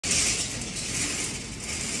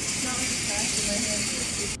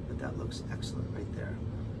But that looks excellent right there.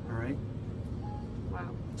 All right. Wow.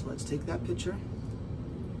 So let's take that picture.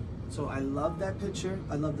 So I love that picture.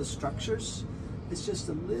 I love the structures. It's just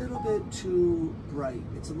a little bit too bright.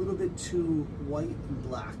 It's a little bit too white and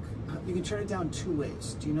black. You can turn it down 2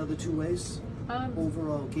 ways. Do you know the 2 ways?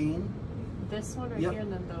 Overall gain. This one right here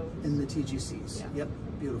and then those. And the TGCs. Yeah. Yep,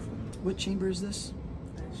 beautiful. What chamber is this?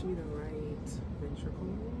 Actually the right ventricle.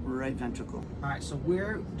 Right ventricle. All right, so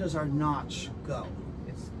where does our notch go?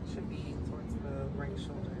 It should be towards the right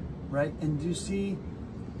shoulder. Right, and do you see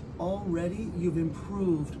already you've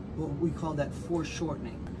improved what we call that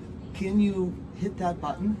foreshortening. Can you hit that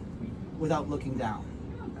button without looking down?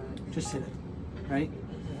 Just hit it, right?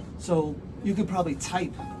 So you could probably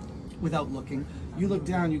type without looking. You look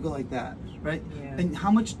down, you go like that, right? Yeah. And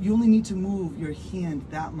how much, you only need to move your hand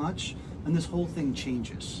that much and this whole thing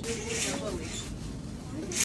changes.